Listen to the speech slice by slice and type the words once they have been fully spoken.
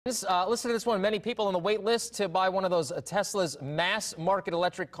Listen to this one. Many people on the wait list to buy one of those Tesla's mass market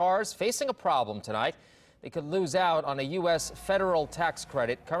electric cars facing a problem tonight. They could lose out on a U.S. federal tax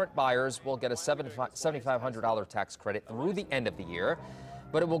credit. Current buyers will get a $7,500 tax credit through the end of the year,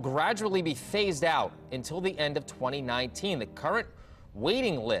 but it will gradually be phased out until the end of 2019. The current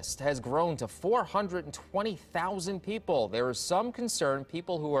waiting list has grown to 420,000 people. There is some concern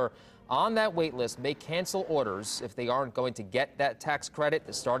people who are on that wait list may cancel orders if they aren't going to get that tax credit.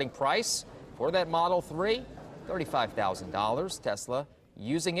 The starting price for that Model 3, $35,000. Tesla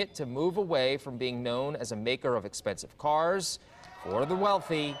using it to move away from being known as a maker of expensive cars for the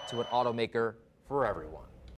wealthy to an automaker for everyone.